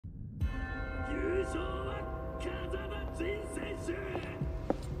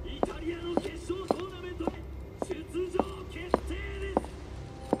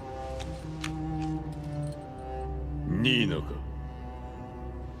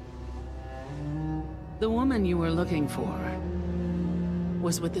The woman you were looking for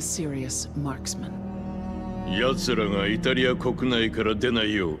was with a serious marksman. 奴らがイタリア国内から出な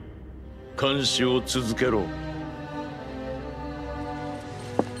いよう監視を続けろ。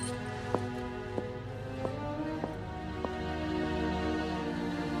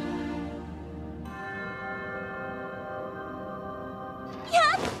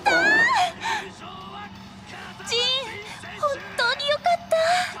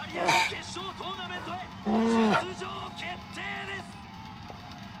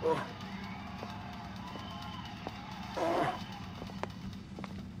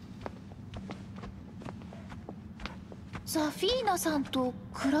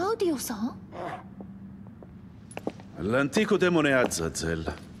L'antico demone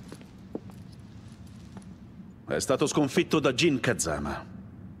Azazel è stato sconfitto da Jin Kazama.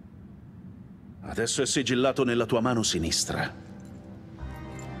 Adesso è sigillato nella tua mano sinistra.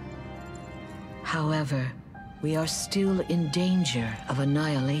 However, we are still in danger of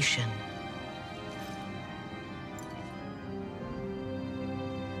annihilation.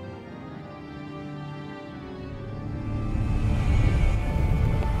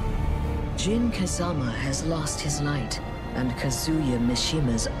 Jin Kazama has lost his light, and Kazuya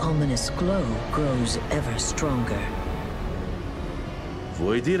Mishima's ominous glow grows ever stronger.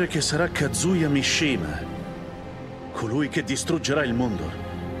 Vuoi dire che sarà Kazuya Mishima, colui che distruggerà il mondo?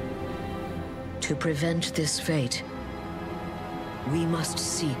 To prevent this fate, we must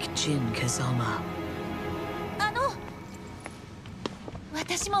seek Jin Kazama.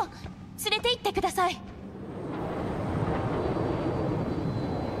 私も連れて行ってください。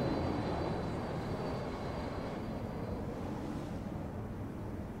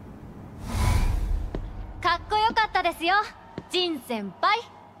かっこよかったですよ、ジン先輩。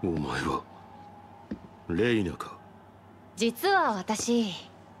お前はレイナか。実は私、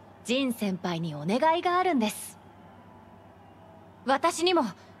ジン先輩にお願いがあるんです。私にも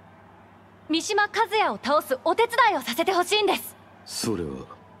三島和也を倒すお手伝いをさせてほしいんです。それは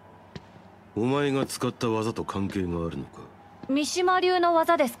お前が使った技と関係があるのか。三島流の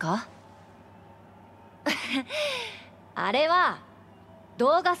技ですか？あれは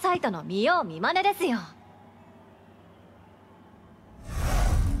動画サイトの見よう見まねですよ。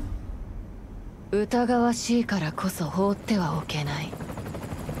疑わしいからこそ放ってはおけない。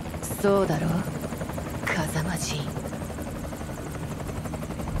そうだろう、風間陣。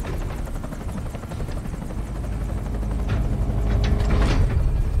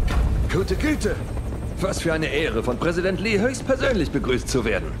Gute Güte! Was für eine Ehre, von Präsident Lee höchstpersönlich begrüßt zu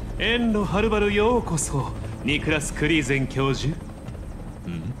werden. Enno Harubaru Yokoso, Niklas Kriesen教授。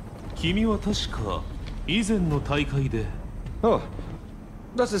君は確か以前の大会で。Oh,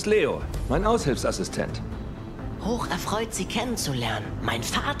 das ist Leo, mein Aushilfsassistent. Hoch erfreut, Sie kennenzulernen. Mein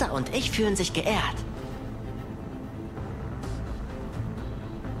Vater und ich fühlen sich geehrt.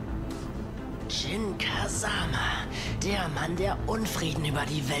 Jin Kazama, der Mann, der Unfrieden über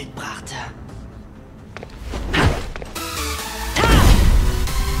die Welt brachte.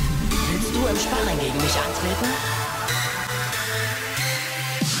 Willst du im Sparring gegen mich antreten?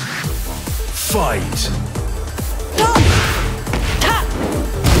 Fight!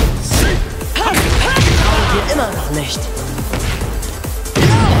 Wir immer noch nicht.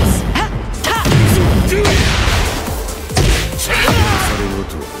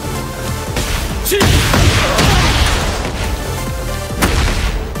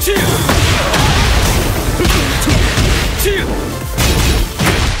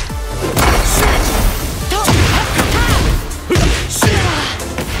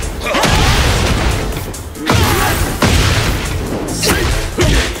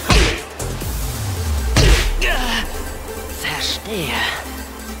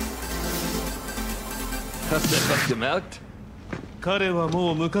 Hast du etwas gemerkt? 彼は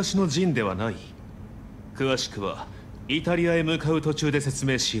もう昔のジンではない。詳しくはイタリアへ向かう途中で説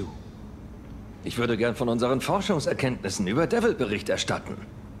明しよう。Ich würde gern von unseren Forschungserkenntnissen über Devil Bericht erstatten.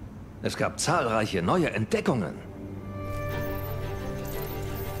 Es gab zahlreiche neue Entdeckungen.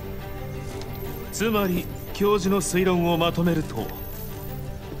 つまり教授の推論をまとめると、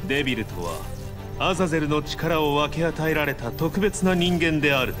デビルとはアザゼルの力を分け与えられた特別な人間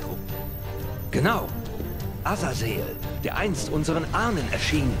であると。Genau. Azazel, der einst unseren Ahnen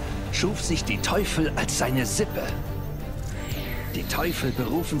erschien, schuf sich die Teufel als seine Sippe. Die Teufel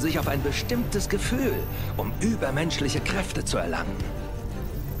berufen sich auf ein bestimmtes Gefühl, um übermenschliche Kräfte zu erlangen.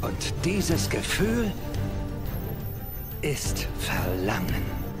 Und dieses Gefühl ist Verlangen.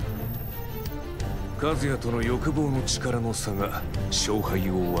 和也との欲望の力の差が勝敗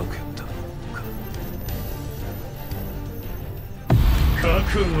を分けたか。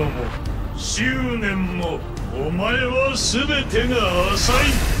覚悟も執念もお前は全てが浅い。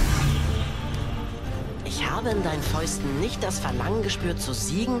 Ich habe in deinen Fäusten nicht das Verlangen gespürt, zu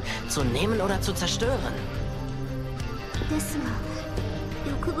siegen, zu nehmen oder zu zerstören. ですが、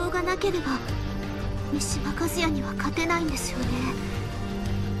欲望がなければ、三島和也には勝てないんですよね。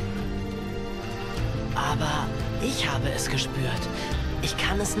 Aber ich habe es gespürt. Ich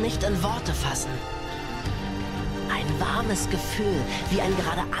kann es nicht in Worte fassen. Ein warmes Gefühl, wie ein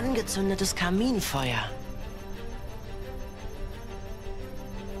gerade angezündetes Kaminfeuer.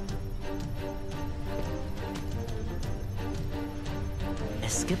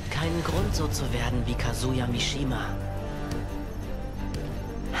 Es gibt keinen Grund, so zu werden wie Kazuya Mishima.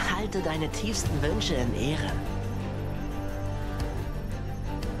 Halte deine tiefsten Wünsche in Ehren.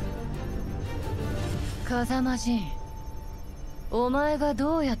 Kazama Jin, お前が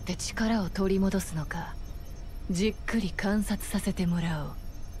どうやって力を取り戻すのか、じっくり観察させてもら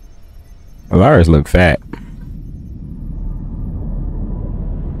おう。Lars look fat.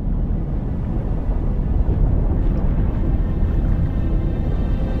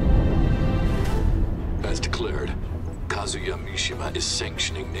 As declared, Kazuya Mishima is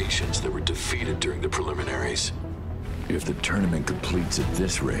sanctioning nations that were defeated during the preliminaries. If the tournament completes at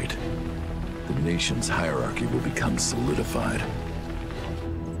this rate, the nation's hierarchy will become solidified.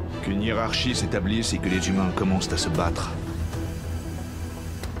 Qu'une hiérarchie s'établisse et que les humains commencent à se battre.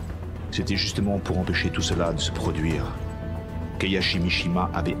 C'était justement pour empêcher tout cela de se produire qu'Eihachi Mishima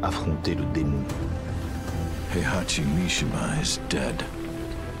avait affronté le démon. Heihachi Mishima is dead.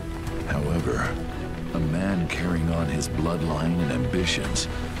 However, a man carrying on his bloodline and ambitions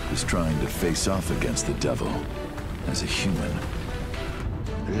is trying to face off against the devil as a human.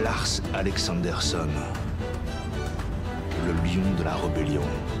 Lars Alexanderson, le lion de la rébellion.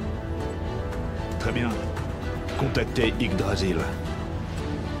 Très bien. Contactez Yggdrasil.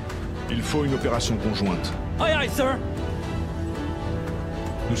 Il faut une opération conjointe. Aye, aye, sir.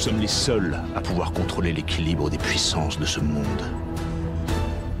 Nous sommes les seuls à pouvoir contrôler l'équilibre des puissances de ce monde.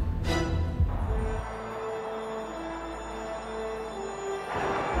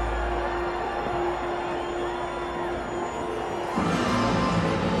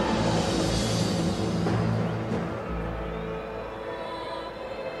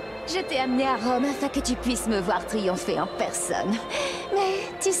 Je t'ai amené à Rome afin que tu puisses me voir triompher en personne. Mais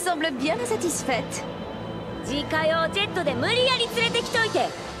tu sembles bien insatisfaite. 自家用ジェットで無理やり連れてきといて、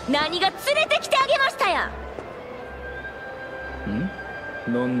何が連れてきてあげましたや。응?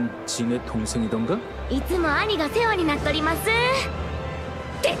 넌 진의 동생이던가? いつも兄が世話になっとります。っ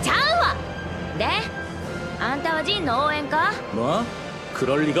てちゃうわ。で、あんたはジンの応援か？ 뭐?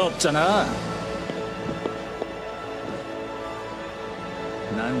 그럴 리가 없잖아.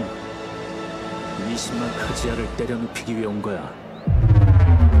 난 미시마 카즈야를 때려눕히기 위해 온 거야.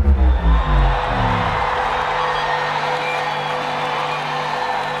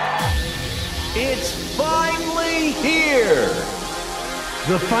 It's finally here!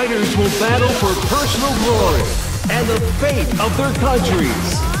 The fighters will battle for personal glory and the fate of their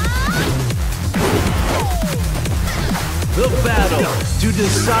countries. The battle to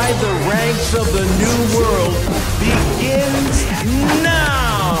decide the ranks of the new world begins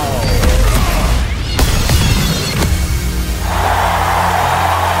now!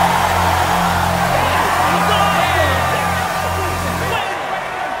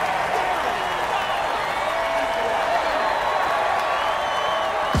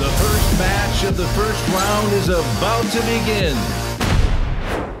 The first match of the first round is about to begin.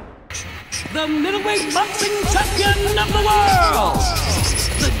 The middleweight boxing champion of the world!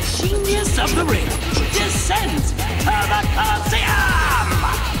 The genius of the ring descends to the Colosseum!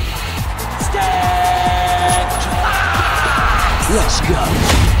 Stage 5! Let's go!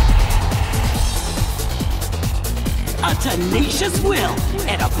 A tenacious will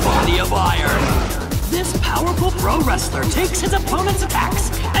and a body of iron. This powerful pro wrestler takes his opponent's attacks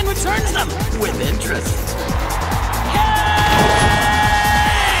and returns them with interest.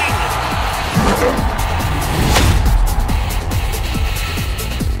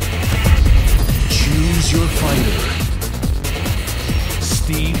 Choose your fighter.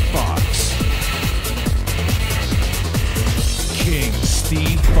 Steve Fox. King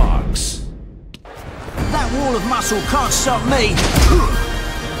Steve Fox. That wall of muscle can't stop me!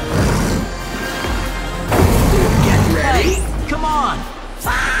 Get ready! Come on!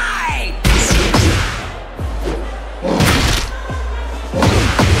 Fight!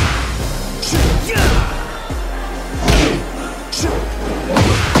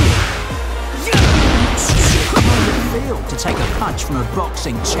 skill to take a punch from a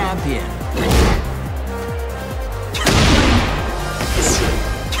boxing champion.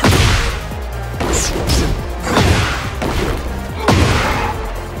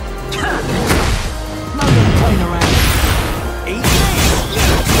 No more playing around. Eat this.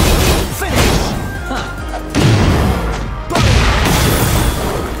 Finish.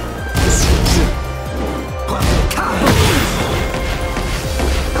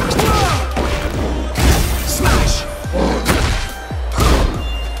 Smash.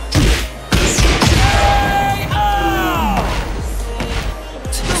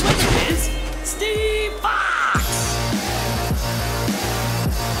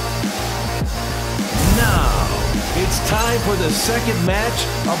 It's time for the second match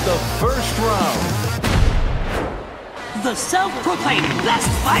of the first round. The self-proclaimed best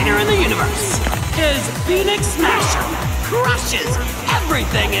fighter in the universe, his Phoenix Smasher, crushes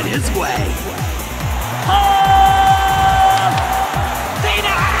everything in his way.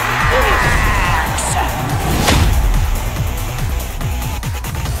 Phoenix!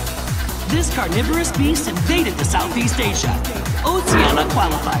 This carnivorous beast invaded the Southeast Asia, Oceania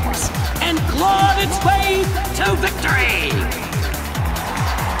qualifiers, and clawed its way to victory!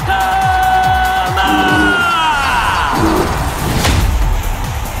 Come on!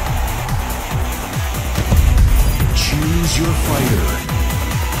 Choose your fighter.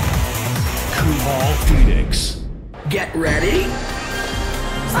 Kumal Phoenix. Get ready.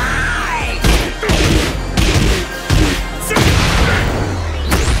 Fight!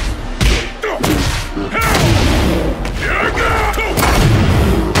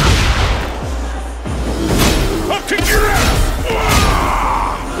 I'll kick your ass!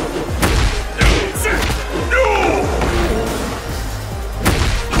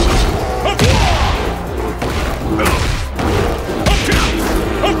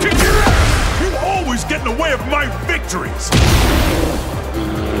 I'll kick your ass! You always get in the way of my victories!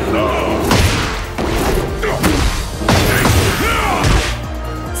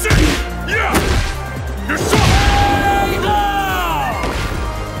 You're so...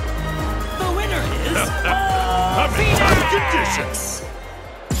 The winner is... I'm in tight conditions!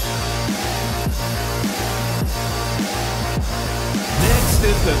 Next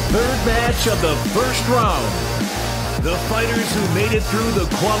is the third match of the first round. The fighters who made it through the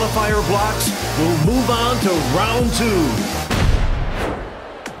qualifier blocks will move on to round 2.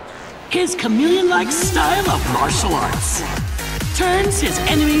 His chameleon-like style of martial arts turns his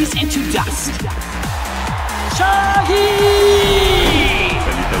enemies into dust. شاهين!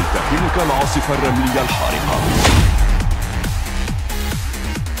 فلتلتهمك العاصفة الرملية الحارقة.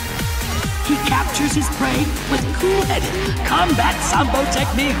 He captures his prey with cool-headed combat sambo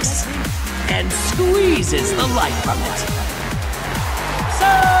techniques and squeezes the life from it.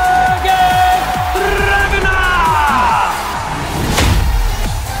 Saga Ragnar!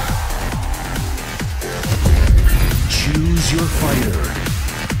 Choose your fighter.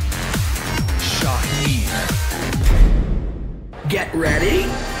 Shaheen. Get ready.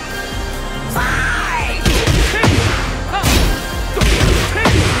 Fight!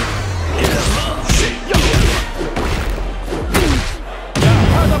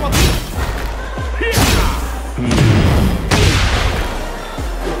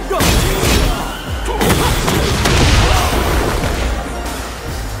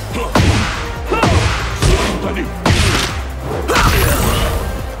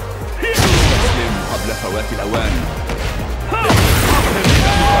 قبل فوات الأوان.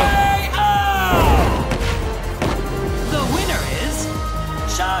 The winner is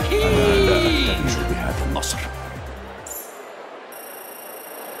Shaheen! بهذا النصر.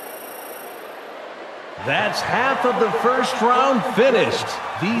 That's half of the first round finished.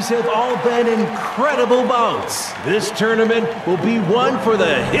 These have all been incredible bouts. This tournament will be one for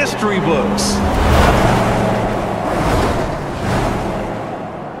the history books.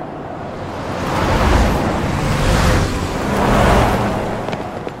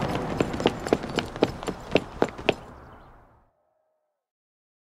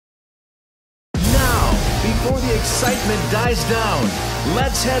 Before the excitement dies down,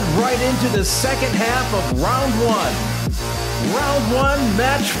 let's head right into the second half of round 1. Round 1,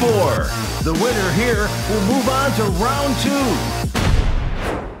 match 4. The winner here will move on to round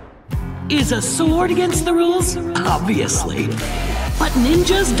 2. Is a sword against the rules? Obviously. But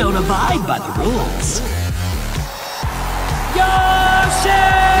ninjas don't abide by the rules. Yoshimitsu!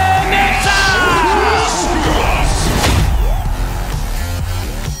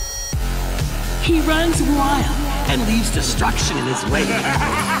 He runs wild and leaves destruction in his wake.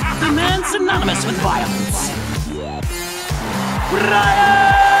 The man synonymous with violence.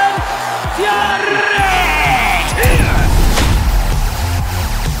 Ryan Fury!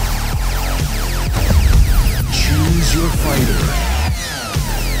 your fighter.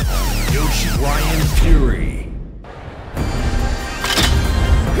 Ryan Fury.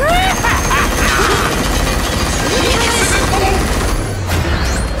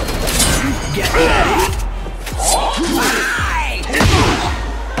 Get ready.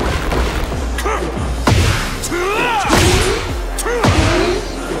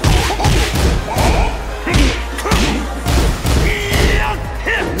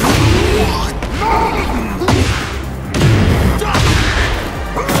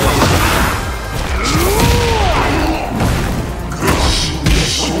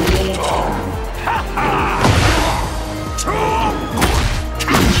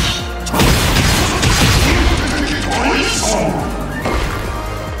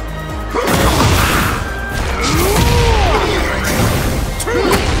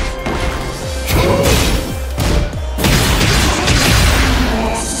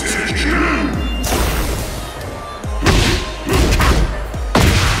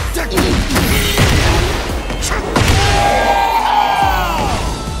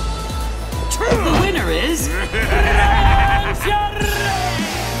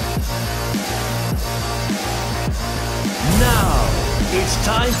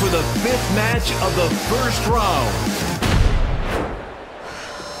 Time for the 5th match of the first round.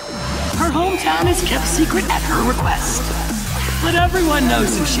 Her hometown is kept secret at her request, but everyone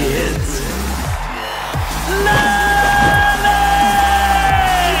knows who she is.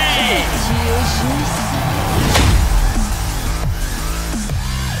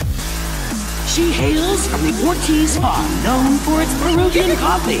 She hails from the Ortiz farm, known for its Peruvian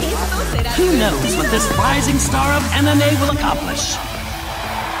coffee. Who knows what this rising star of MMA will accomplish?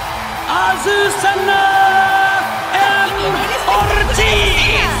 Azucena M.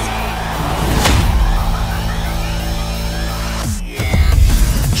 Ortiz!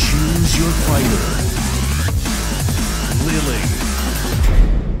 Choose your fighter. Lily.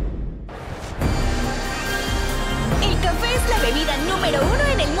 El café es la bebida número 1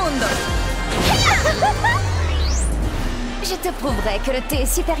 en el mundo. Je te prouverai que le thé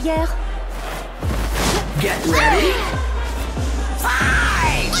est supérieur. Get ready. Fight!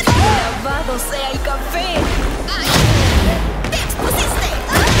 Alabado sea el café. ¡Te expusiste!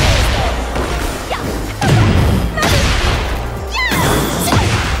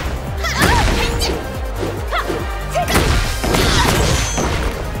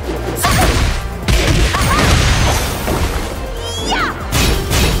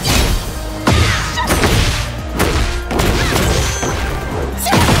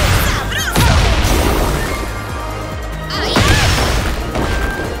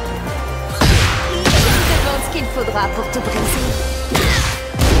 Pour te briser.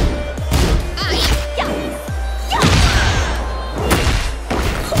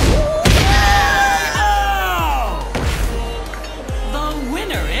 The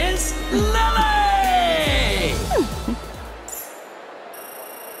winner is Lily!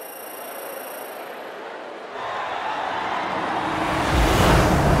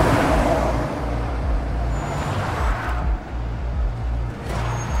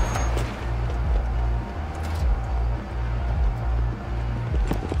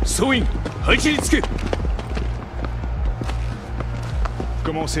 Swing!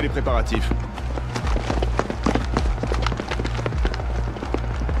 Commencez les préparatifs.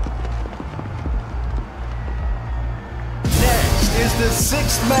 Next is the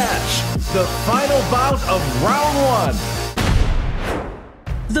 6th match, the final bout of round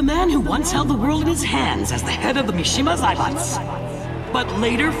 1. The man who once held the world in his hands as the head of the Mishima Zaibatsu, but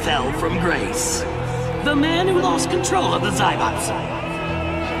later fell from grace. The man who lost control of the Zaibatsu.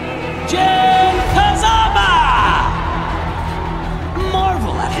 Jin Kazama!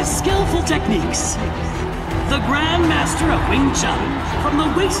 Marvel at his skillful techniques. The Grand Master of Wing Chun from the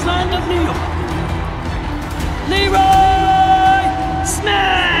wasteland of New York. Smith!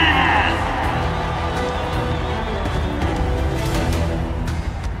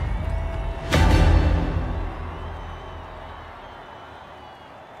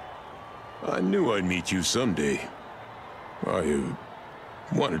 I knew I'd meet you someday. I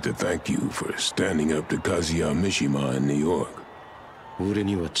wanted to thank you for standing up to Kazuya Mishima in New York. 俺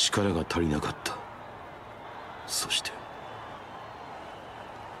には力が足りなかった。そして、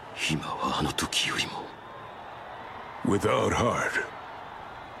今はあの時よりも。Without heart,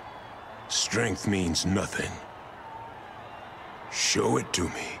 strength means nothing. Show it to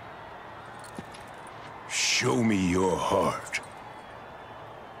me. Show me your heart.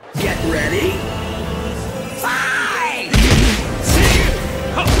 Get ready. Fight!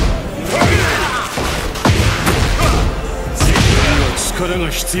 力が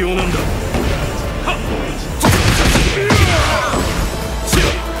必要なんだ。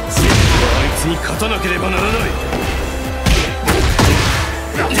たなければならない。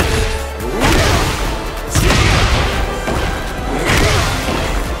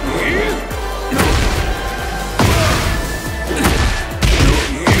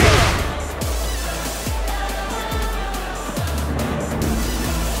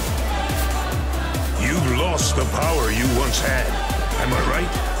You've lost the power you once had. Am I right?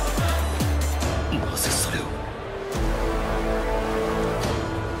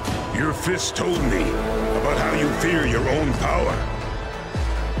 Your fist told me about how you fear your own power.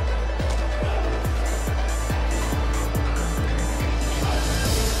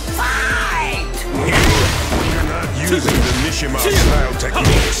 Fight! You're not using the Mishima-style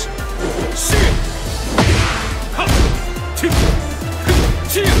techniques.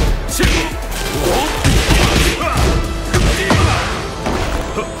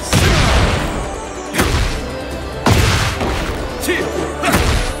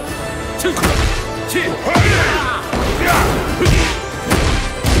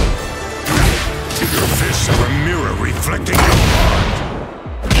 Your fists are a mirror reflecting your heart.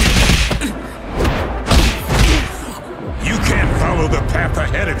 You can't follow the path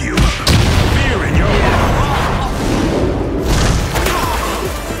ahead of you. Fear in your heart.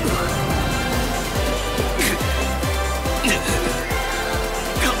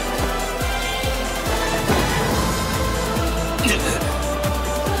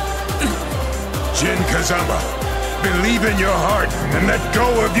 Jin Kazama, believe in your heart and let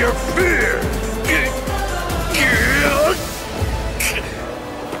go of your fear!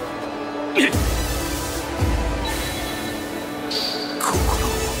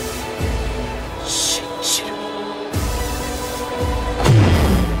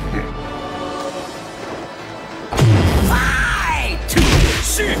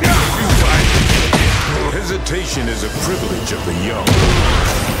 Hesitation is a privilege of the young.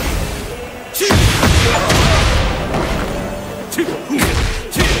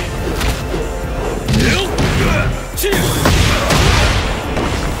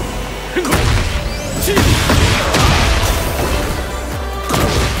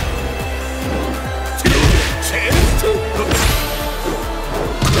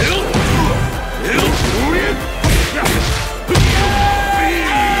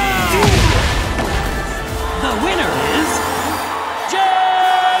 The winner is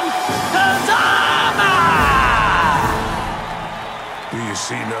Jin Kazama! Do you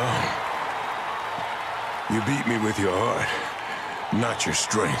see now? You beat me with your heart, not your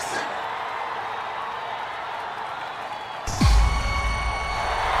strength.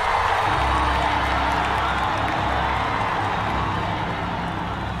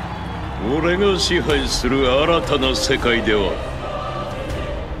 Orega 支配する新たな世界では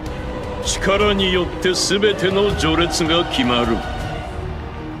力によって全ての序列が決まる。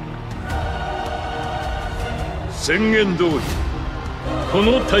宣言通りこ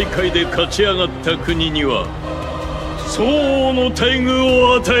の大会で勝ち上がった国には相応の待遇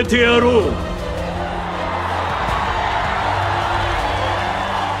を与えてやろう。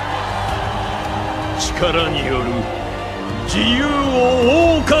力による自由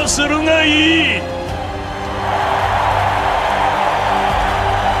を謳歌するがいい。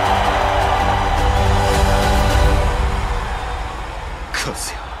カ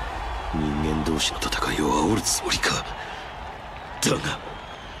ズヤ、人間同士の戦いを煽るつもりか。だが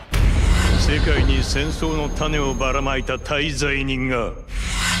世界に戦争の種をばらまいた大罪人が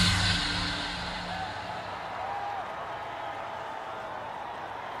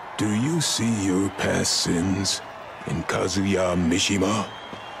Do you see your past sins in Kazuya Mishima?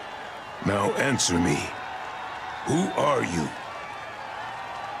 Now answer me. Who are you?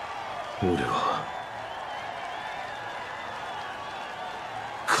 俺は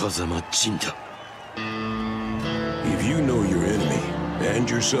風間陣だ。If you know your enemy and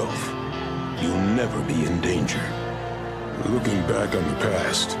yourself, you'll never be in danger. Looking back on the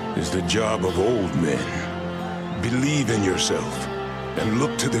past is the job of old men. Believe in yourself and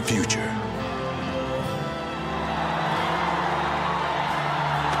look to the future.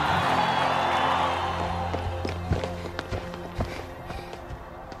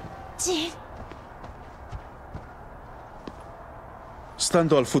 Jin.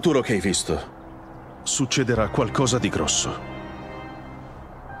 Stando al futuro che hai visto, succederà qualcosa di grosso.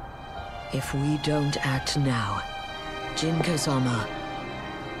 If we don't act now, Jin Kazama,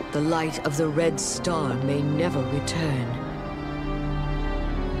 the light of the Red Star may never return.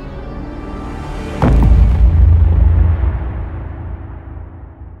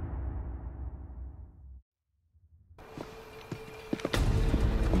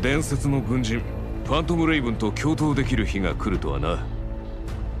伝説の軍人ファントム・レイブンと共闘できる日が来るとはな。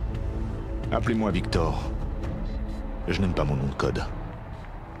Appelez-moi Victor. Je n'aime pas mon nom de code.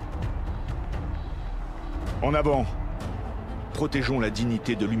 En avant! Protégeons la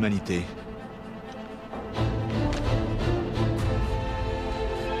dignité de l'humanité.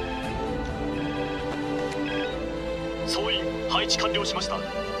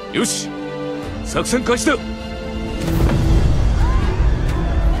 Yoshi! 作戦開始だ!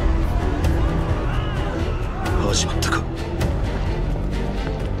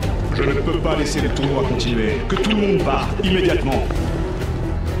 Je ne peux pas laisser le tournoi continuer. Que tout le monde parte immédiatement.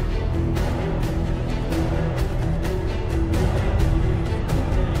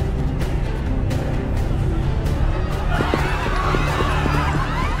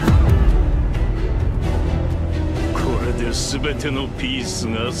 It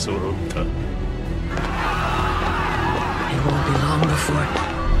won't be long before.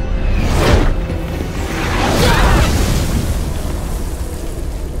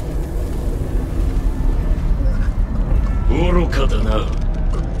 Oroka da na.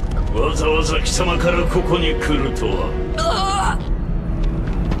 Wazawaza kisama kara koko ni kuru to wa.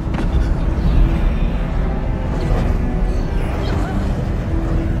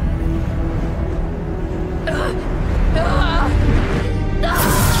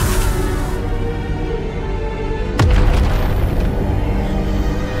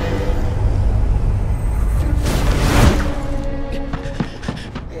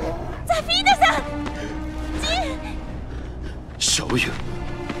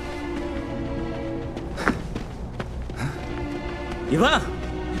 이봐!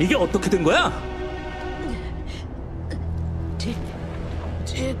 이게 어떻게 된 거야?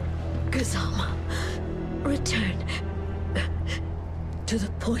 Jin Kazama return to the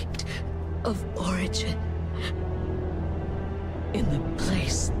point of origin. In the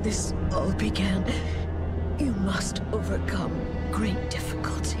place this all began, you must overcome great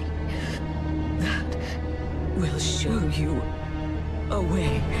difficulty. That will show you a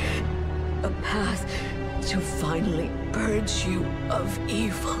way, a path to finally purge you of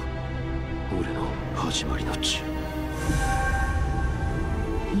evil. 俺の始まりの地。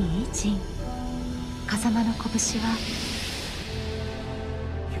いいジン。風間の拳は。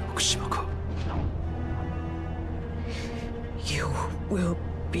福島か。You will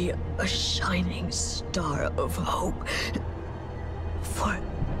be a shining star of hope for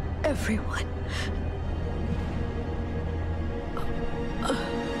everyone.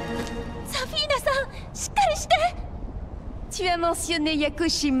 Tu as mentionné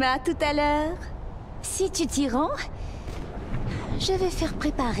Yakushima tout à l'heure. Si tu t'y rends, je vais faire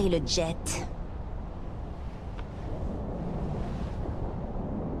préparer le jet.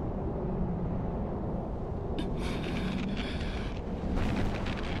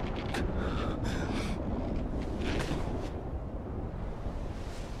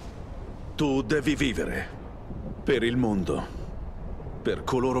 Tu devi vivere. Per il mondo. Per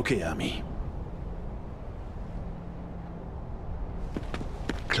coloro che ami.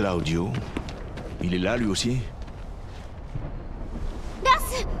 Claudio, il est là lui aussi? ラ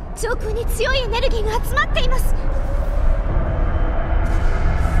ス、上空に強いエネルギーが集まっています。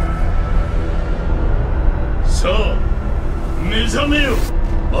さあ、目覚めよ、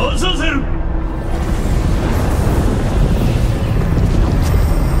アザゼル。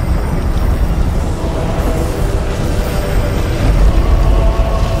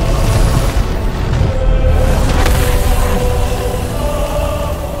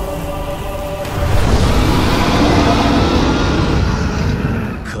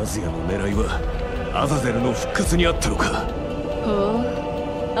アザゼルの復活にあったのか。ほう、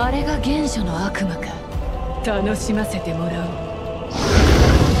あれが原初の悪魔か。楽しませてもらおう。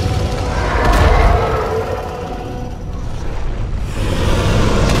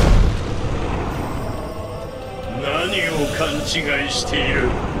何を勘違いしている。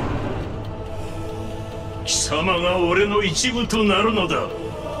貴様が俺の一部となるのだ。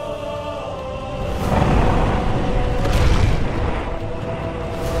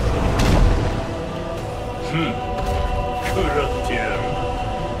食らってやる。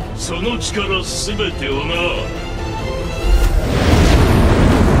その力すべてをな。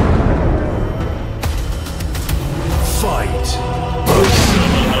ファイト。貴様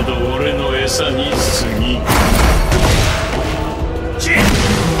など俺の餌に過ぎ。ジン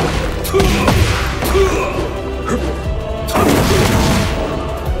く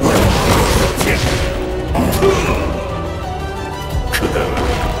だらん。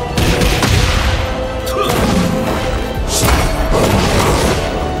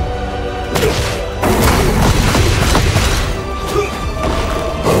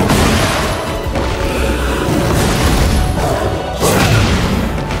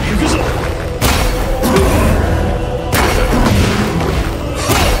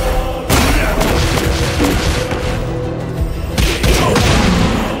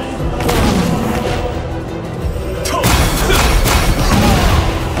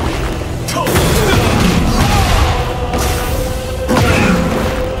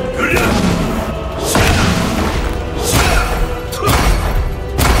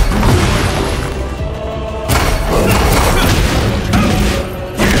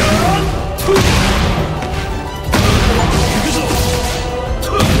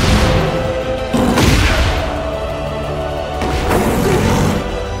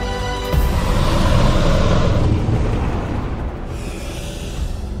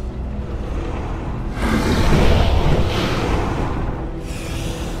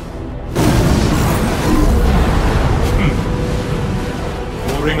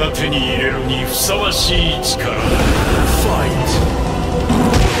るにふさわしい力。ファイト。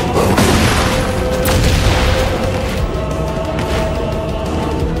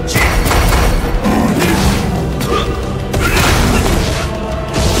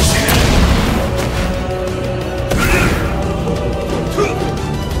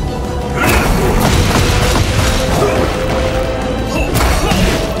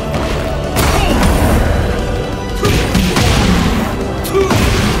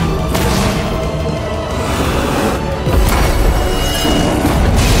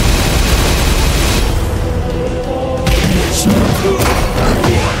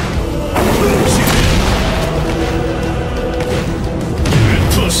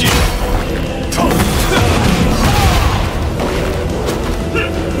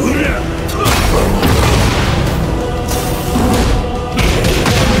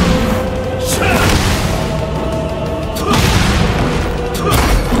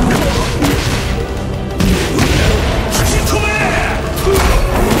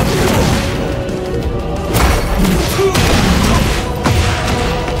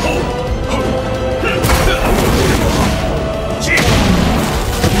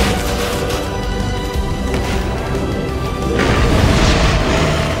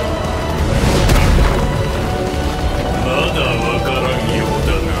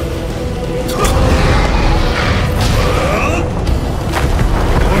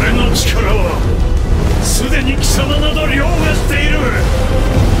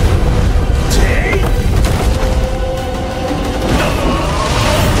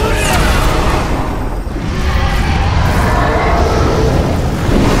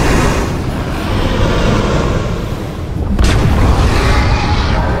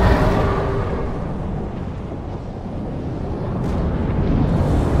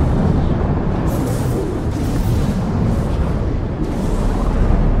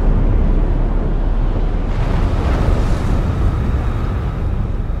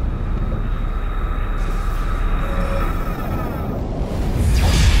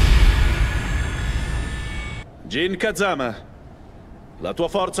Jin Kazama, la tua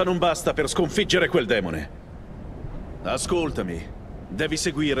forza non basta per sconfiggere quel demone. Ascoltami, devi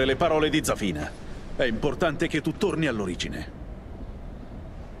seguire le parole di Zafina. È importante che tu torni all'origine.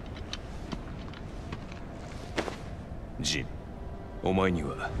 Jin, お前に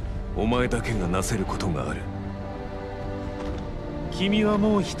はお前だけがなせることがある。君は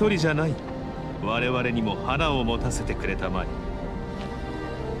もう一人じゃない。我々にも花を持たせてくれたまえ。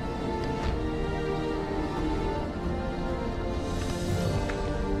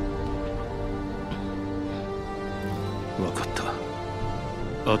分かった。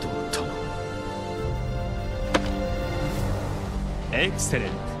あとは頼む。エクセレン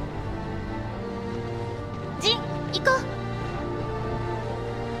ト。ジン、行こう。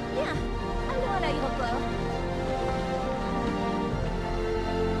Bien, allons à l'aéroport.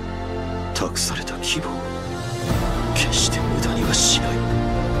 託された希望、決して無駄にはしない。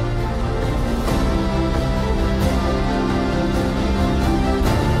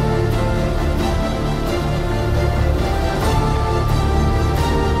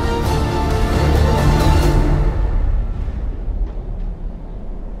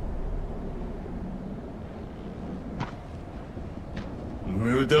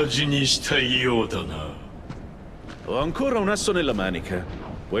無駄死にしたいようだな。Ho ancora un asso nella manica.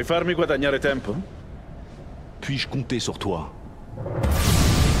 Puoi farmi guadagnare tempo? Puis-je compter sur toi?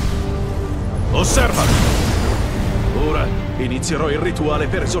 Osserva! Ora inizierò il rituale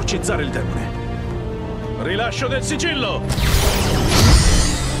per esorcizzare il demone. Rilascio del sigillo!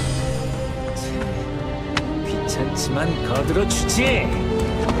 귀찮지만 거들어 주지!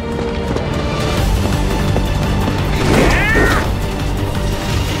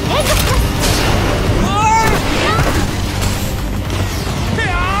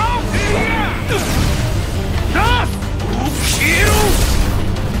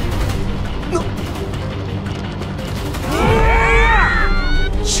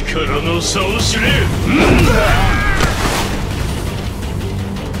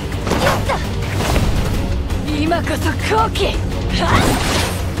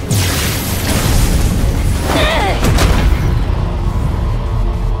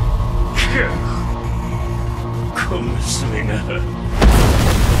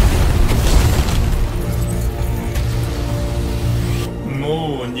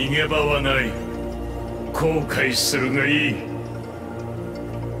もう逃げ場はない。後悔するがいい。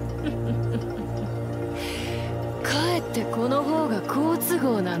かえってこの方が好都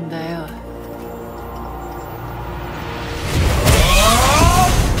合なんだよ。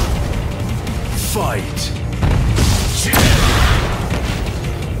ファイト。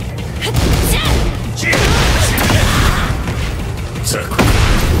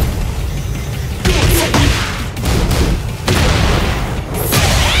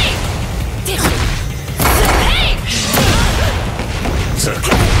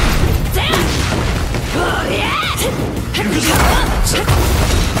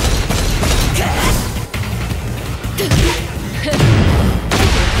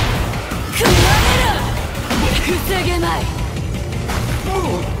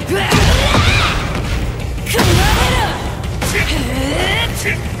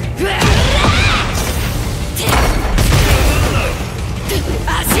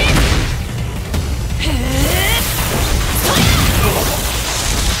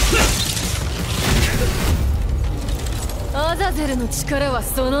力は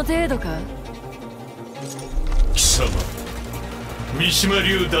その程度か。貴様、三島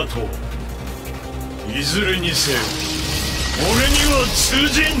流だといずれにせよ俺には通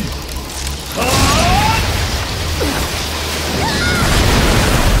じん。そ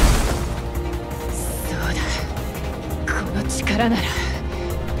うだ、この力なら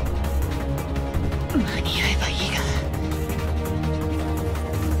間に合えばいいが。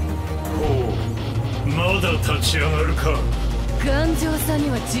まだ立ち上がるか。頑丈さに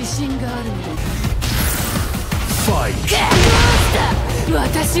は自信があるので。ファイト。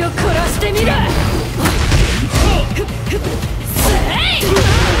私を殺してみろ。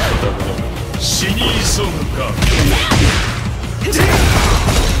死に急ぐか。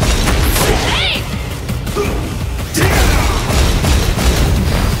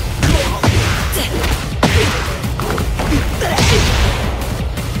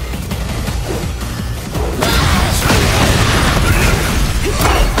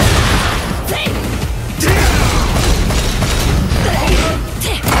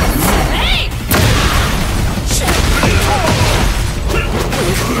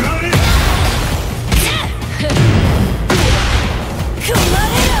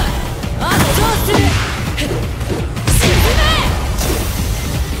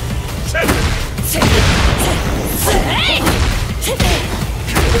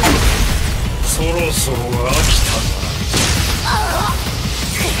そろそろ飽きたな。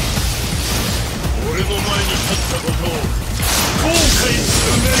俺の前に立ったことを後悔す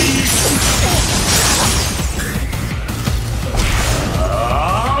るがいい。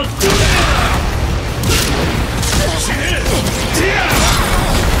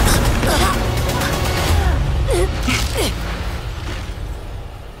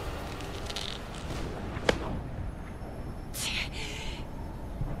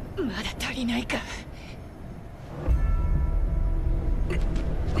まだ足りないか。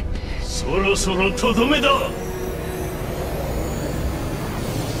そろそろとどめだ。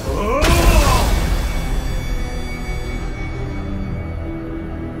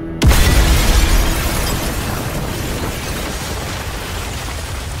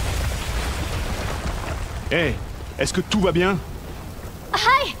Hey, est-ce que tout va bien? は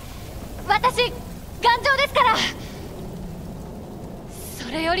い、私頑丈ですから。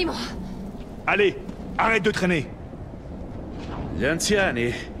それよりも Allez, arrête de traîner. Gli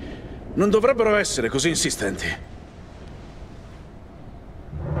anziani non dovrebbero essere così insistenti.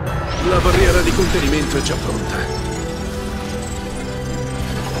 La barriera di contenimento è già pronta.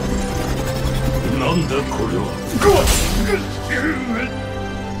 Nanda quello?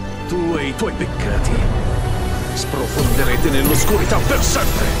 Tu e i tuoi peccati sprofonderete nell'oscurità per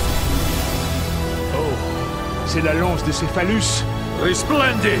sempre. Oh, c'est la lance de ces phallus.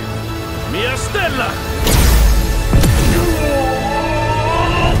 Risplendi, mia stella!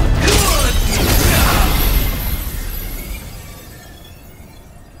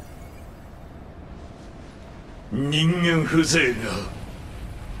 Ningen風情が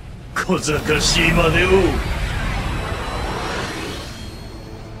小賢しいまでを。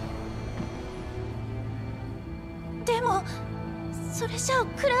でもそれじゃあ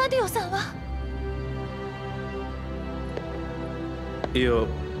クラウディオさんは。Io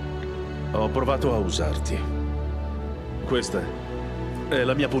ho provato a usarti. Questa è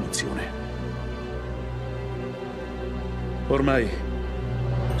la mia punizione. Ormai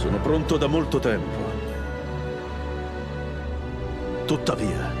sono pronto da molto tempo.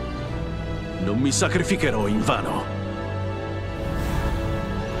 Tuttavia, non mi sacrificherò in vano.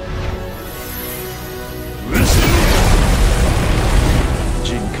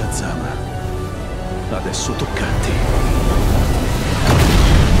 Jin Kazama, adesso tocca a te.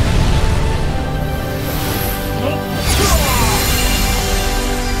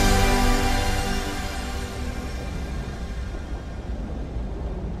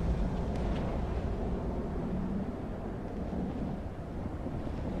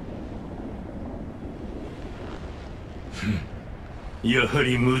 やは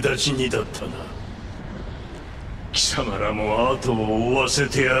り無駄死にだったな。貴様らも後を追わせ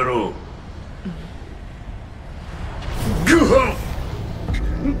てやろう。グハ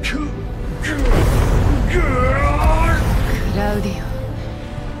クラウディ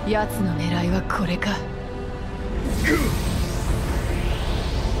オ、奴の狙いはこれか。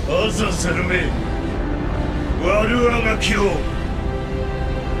アザゼルめ、悪あがきを。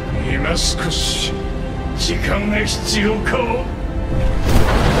今少し時間が必要か。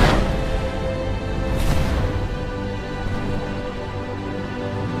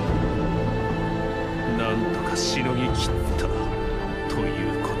なんとかしのぎ切ったと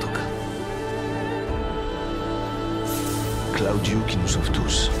いうことか。クラウ dieu qui nous sauve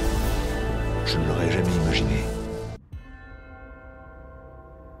tous. Je ne l'aurais jamais imaginé.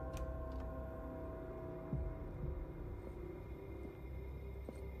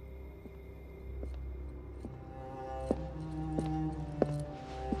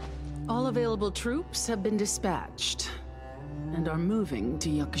 All available troops have been dispatched and are moving to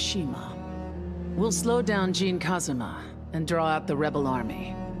Yakushima. We'll slow down Jin Kazama and draw out the rebel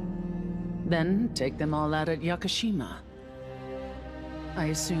army. Then take them all out at Yakushima. I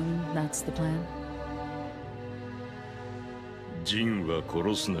assume that's the plan? ジンは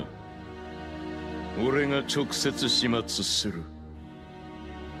殺すな。俺が直接始末する。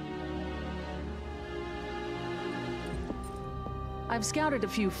I've scouted a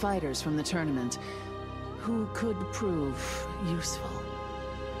few fighters from the tournament who could prove useful.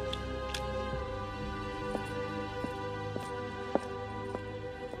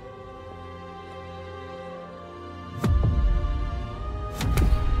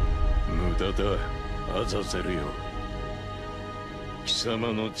 Mudada, アザゼルよ。貴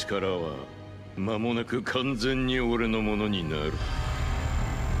様の力は間もなく完全に俺のものになる。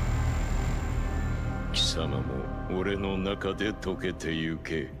貴様も俺の中で溶けてゆ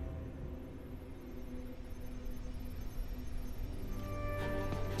け。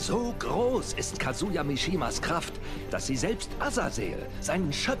So groß ist Kazuya Mishimas Kraft, dass sie selbst Azazel,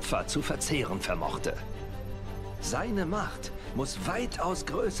 seinen Schöpfer, zu verzehren vermochte. Seine Macht muss weitaus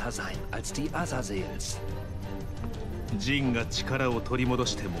größer sein als die Azazels. ジンが力を取り戻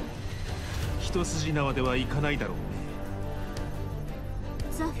しても一筋縄ではいかないだろうね。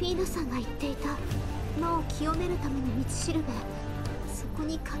ザフィーナさんが言っていた魔を清めるための道しるべ、そこ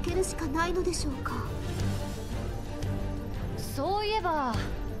にかけるしかないのでしょうか。そういえば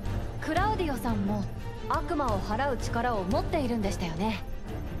クラウディオさんも悪魔を払う力を持っているんでしたよね。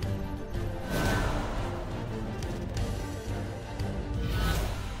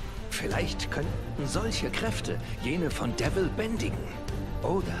Vielleicht könnten solche Kräfte jene von Devil bändigen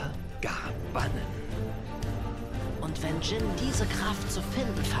oder gar bannen. Und wenn Jin diese Kraft zu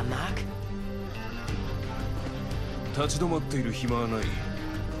finden vermag? 立ち止まっている暇はない。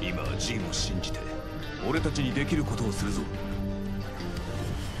今はジンを信じて俺たちにできることをするぞ。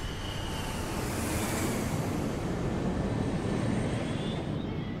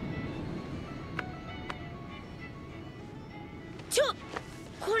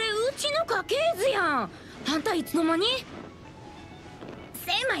これうちの家系図やん。あんたいつの間に？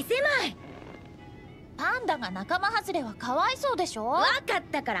狭い狭い。パンダが仲間外れはかわいそうでしょ。わかっ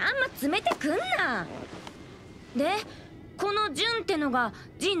たからあんま詰めてくんな。で、このジュンってのが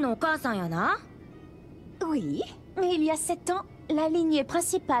ジンのお母さんやな。Oui, mais il y a 7 ans, la lignée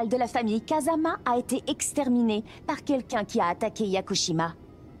principale de la famille Kazama a été exterminée par quelqu'un qui a attaqué Yakushima.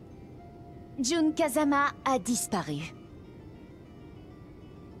 Jin Kazama a disparu.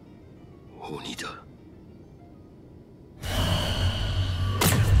 鬼だ。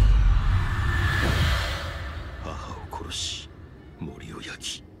母を殺し森を焼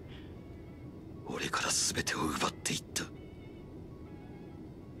き、俺から全てを奪っていった。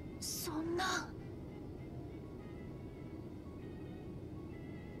そんな。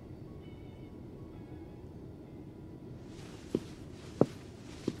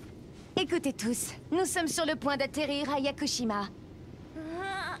Écoutez tous, nous sommes sur le point d'atterrir à Yakushima.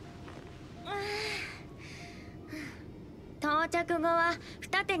 到着後は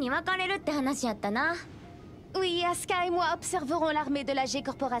二手に分かれるって話やったな。Oui, Asuka et moi observerons l'armée de la G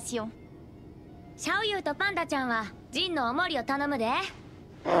Corporation. シャオユーとパンダちゃんはジンのおもりを頼むで。ね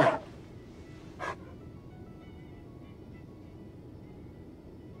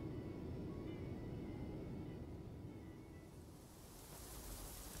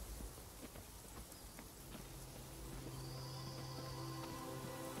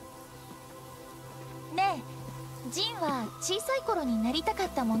え。ジンは小さい頃になりたかっ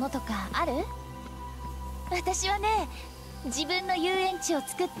たものとかある？私はね、自分の遊園地を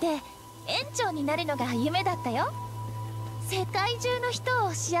作って園長になるのが夢だったよ。世界中の人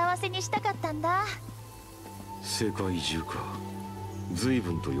を幸せにしたかったんだ。世界中か。随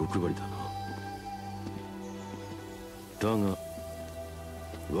分と欲張りだな。だが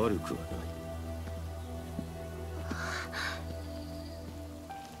悪くはない。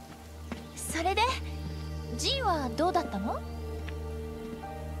それでジンはどうだったの？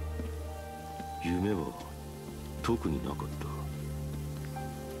夢は特になかった。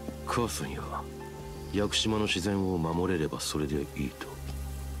母さんや屋久島の自然を守れればそれでいいと、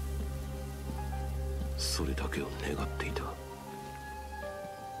それだけを願っていた。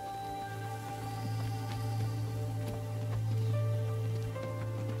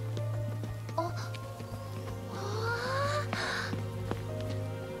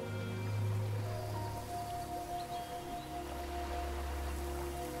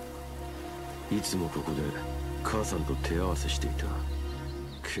いつもここで母さんと手合わせしていた。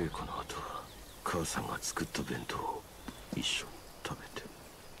稽古の後は母さんが作った弁当を一緒に食べて。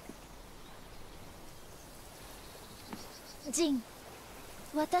ジン、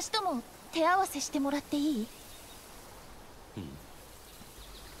私とも手合わせしてもらっていい？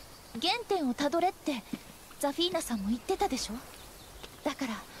原点をたどれってザフィーナさんも言ってたでしょ。だか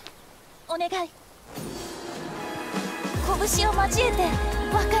らお願い。拳を交えて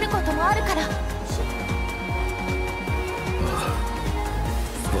分かることもあるから。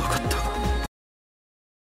分かった。